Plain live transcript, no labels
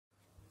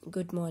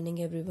Good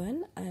morning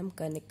everyone. I am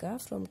Kanika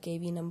from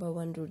KV number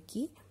 1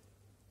 Roorkee.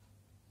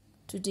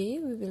 Today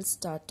we will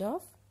start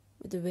off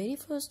with the very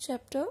first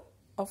chapter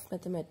of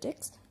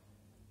mathematics.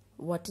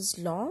 What is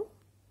long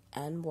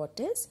and what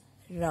is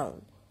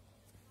round?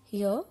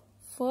 Here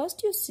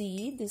first you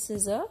see this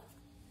is a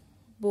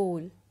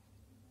bowl.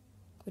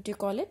 What do you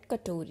call it?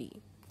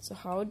 Katori. So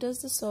how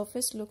does the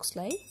surface looks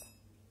like?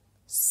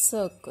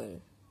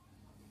 Circle.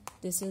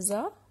 This is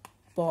a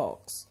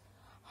box.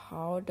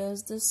 How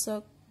does the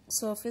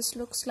surface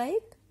looks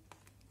like?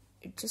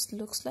 It just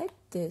looks like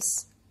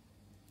this,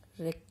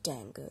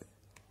 rectangle.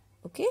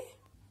 Okay,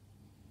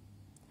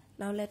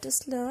 now let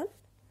us learn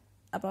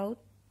about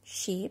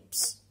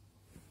shapes.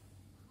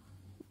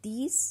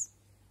 These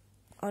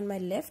on my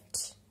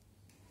left,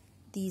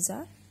 these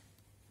are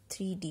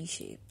 3D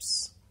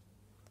shapes,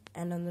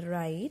 and on the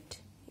right,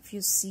 if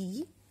you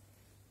see,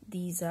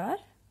 these are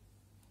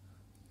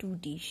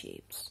 2D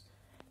shapes.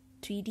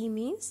 3D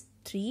means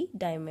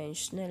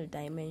 3-dimensional.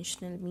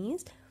 Dimensional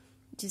means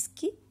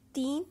जिसकी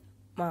 3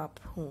 माप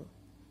हों.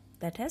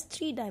 That has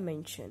 3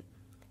 dimension.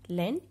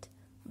 Length,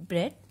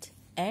 breadth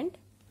and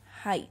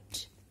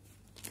height.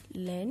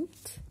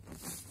 Length,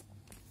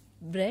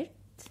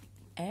 breadth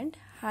and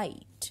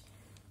height.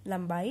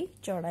 लंबाई,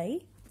 चौड़ाई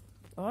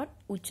और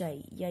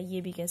ऊंचाई, या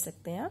ये भी कह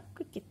सकते हैं आप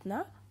कि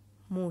कितना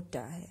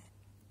मोटा है.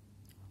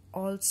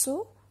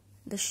 Also,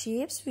 the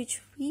shapes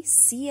which we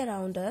see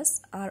around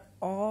us are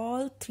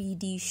all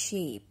 3D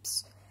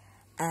shapes,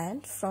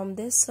 and from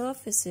their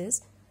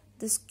surfaces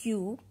this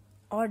cube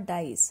or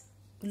dice,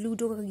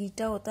 ludo का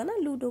गीटा होता ना,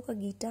 लूडो का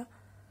गीटा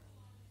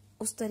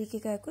उस तरीके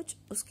का है कुछ,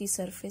 उसकी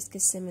सरफेस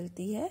किससे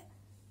मिलती है?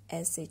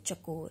 ऐसे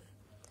चकोर,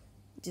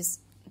 जिस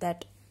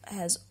that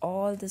has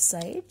all the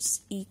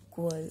sides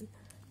equal,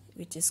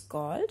 which is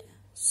called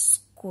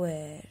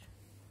square.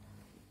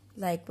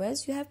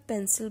 Likewise, you have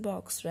pencil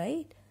box,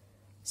 right?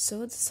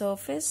 So the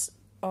surface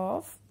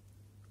of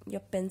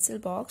your pencil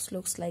box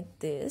looks like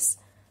this,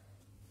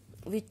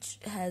 which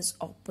has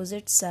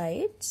opposite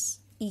sides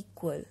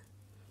equal.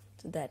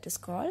 So that is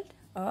called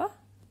a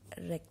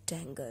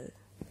rectangle.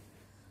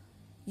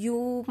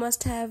 You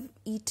must have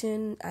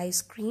eaten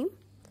ice cream.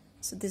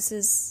 So this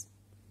is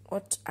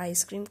what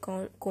ice cream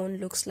cone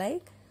looks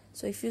like.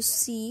 So if you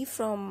see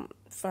from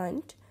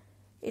front,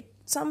 it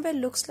somewhere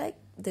looks like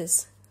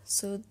this.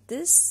 So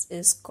this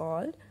is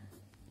called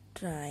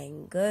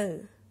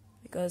triangle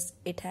because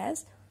it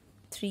has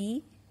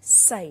 3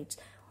 sides.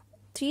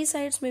 3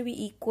 sides may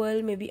be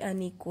equal, may be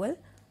unequal,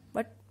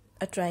 but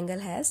a triangle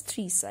has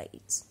 3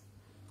 sides.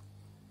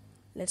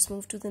 Let's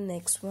move to the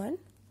next one.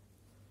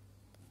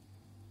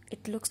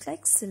 It looks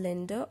like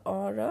cylinder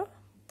or a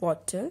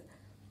bottle.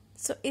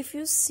 So if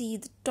you see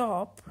the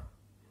top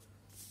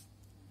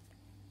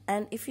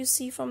and if you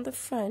see from the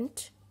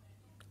front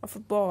of a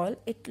ball,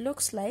 it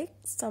looks like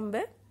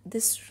somewhere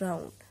this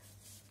round,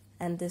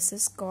 and this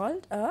is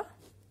called a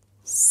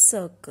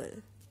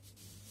circle.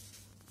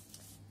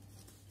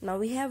 Now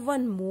we have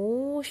one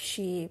more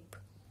shape.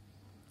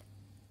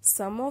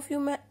 Some of you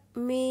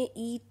may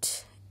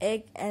eat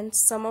egg and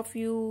some of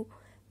you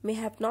may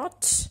have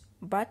not,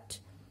 but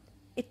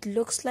it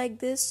looks like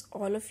this,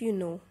 all of you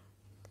know.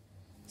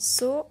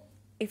 So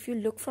if you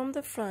look from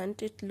the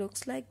front, it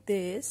looks like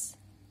this.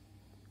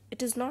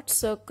 It is not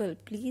circle.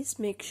 Please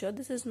make sure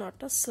this is not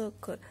a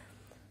circle.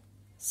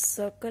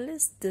 Circle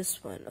is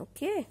this one,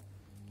 okay?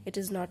 It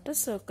is not a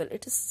circle.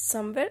 It is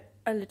somewhere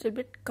a little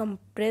bit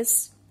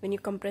compressed. When you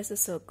compress a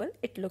circle,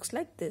 it looks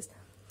like this.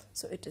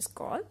 So it is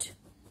called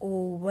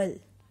oval.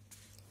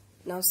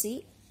 Now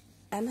see,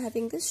 I am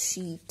having this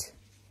sheet.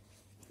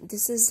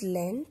 This is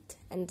length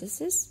and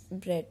this is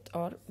breadth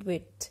or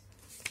width.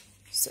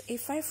 So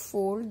if I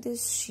fold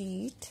this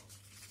sheet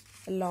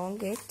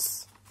along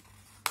its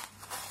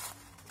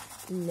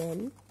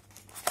length,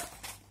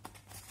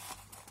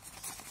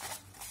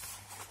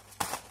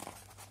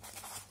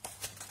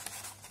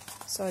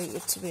 sorry,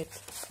 its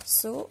width,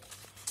 so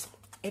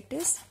it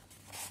is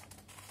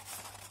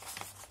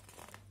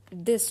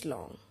this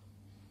long,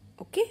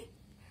 okay?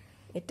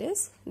 It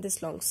is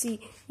this long. See,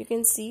 you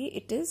can see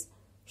it is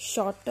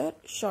shorter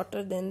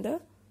than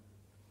the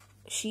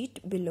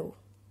sheet below.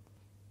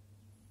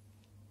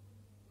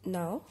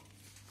 Now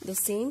the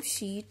same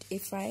sheet,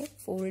 if I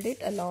fold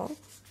it along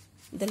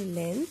the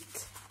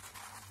length,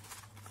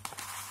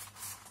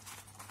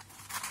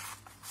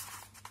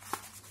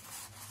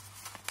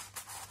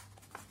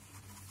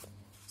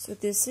 so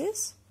this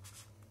is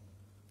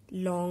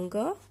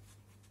longer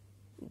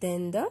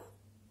than the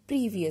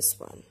previous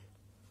one.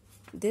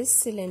 This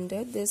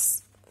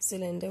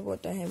cylinder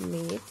what I have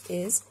made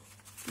is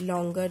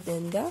longer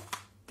than the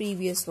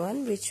previous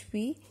one, which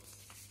we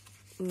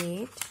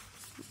made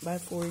by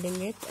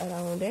folding it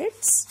around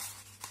its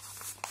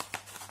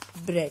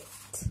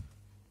breadth.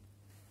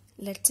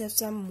 Let's have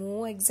some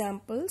more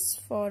examples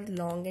for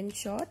long and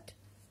short.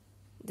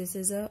 This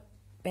is a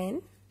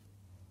pen.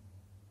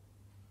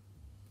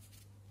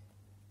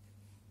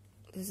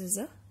 This is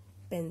a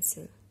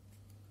pencil.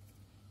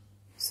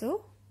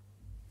 So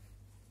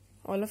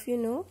all of you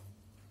know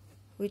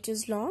which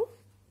is long,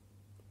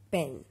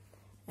 pen,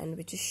 and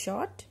which is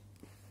short,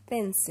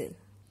 pencil.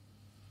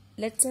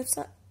 Let's have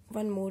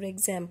one more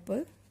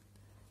example.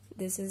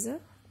 This is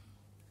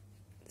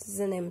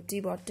an empty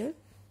bottle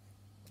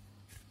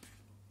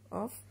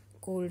of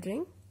cold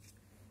drink.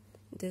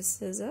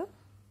 This is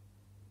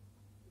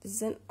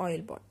an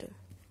oil bottle.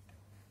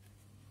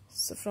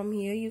 So from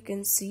here you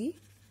can see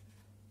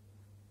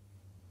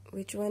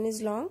which one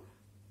is long.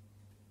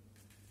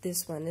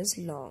 This one is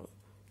long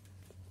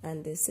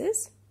and this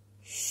is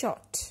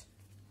short.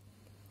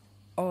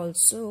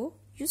 Also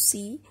you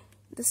see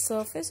the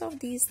surface of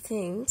these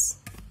things,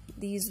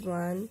 these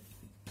one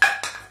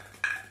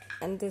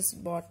and this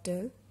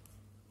bottle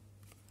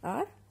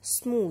are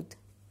smooth,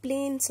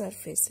 plain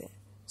surface है,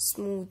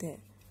 smooth है,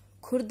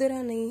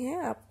 खुरदरा नहीं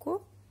है,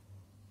 आपको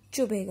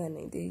चुभेगा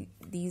नहीं.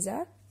 These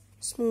are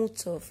smooth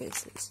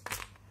surfaces.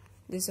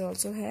 This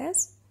also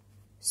has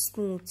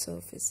smooth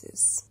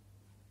surfaces.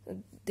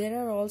 There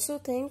are also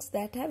things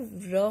that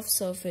have rough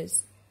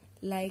surface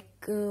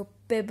like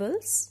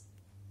pebbles,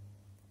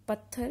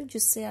 पत्थर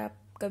जिससे आप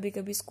कभी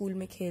कभी स्कूल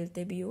में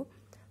खेलते भी हो,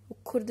 वो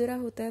खुरदरा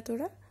होता है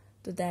थोड़ा,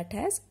 तो that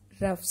has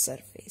rough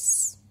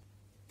surface.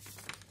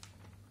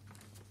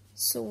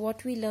 So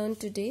what we learned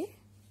today: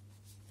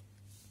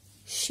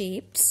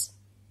 shapes,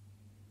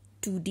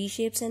 2D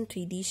shapes and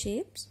 3D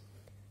shapes,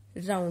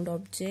 round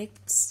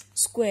objects,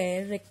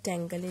 square,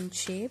 rectangle in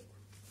shape,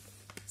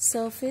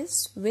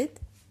 surface with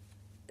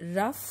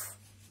rough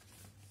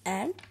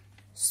and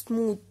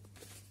smooth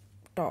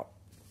top,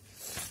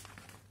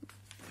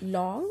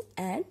 long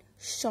and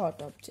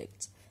short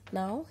objects.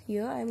 Now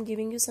here I am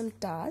giving you some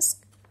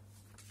task.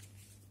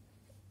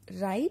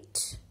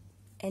 Write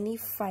any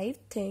 5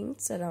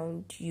 things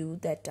around you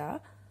that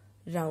are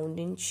round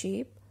in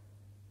shape,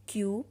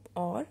 cube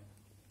or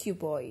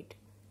cuboid,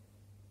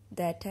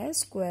 that has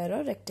square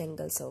or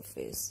rectangle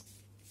surface.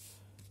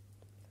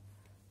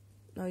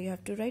 Now you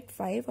have to write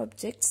 5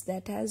 objects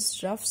that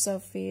has rough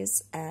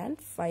surface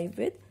and 5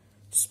 with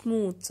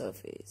smooth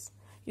surface.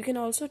 You can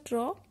also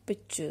draw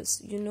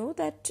pictures. You know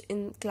that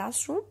in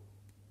classroom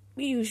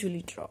we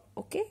usually draw,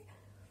 okay?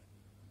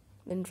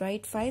 Then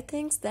write 5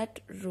 things that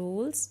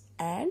rolls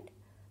and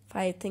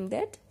 5 things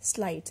that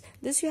slides.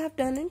 This you have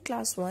done in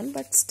class 1,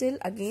 but still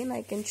again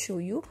I can show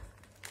you.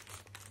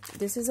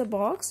 This is a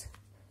box.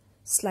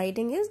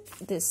 Sliding is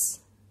this.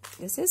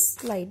 This is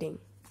sliding.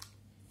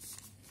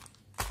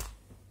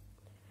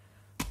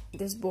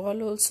 This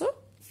ball also,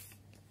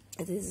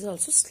 this is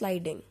also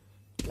sliding.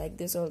 Like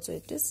this also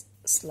it is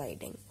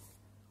sliding.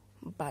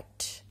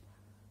 But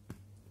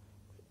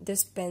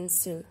this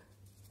pencil,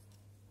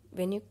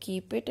 when you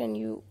keep it and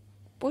you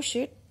push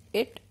it,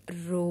 it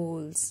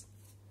rolls.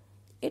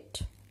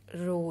 It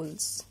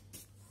rolls.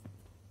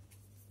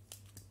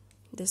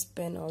 This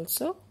pen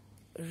also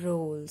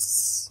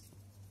rolls.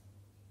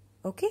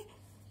 Okay,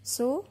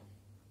 so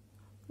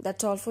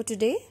that's all for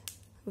today.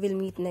 We'll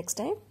meet next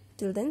time.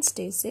 Till then,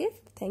 stay safe.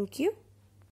 Thank you.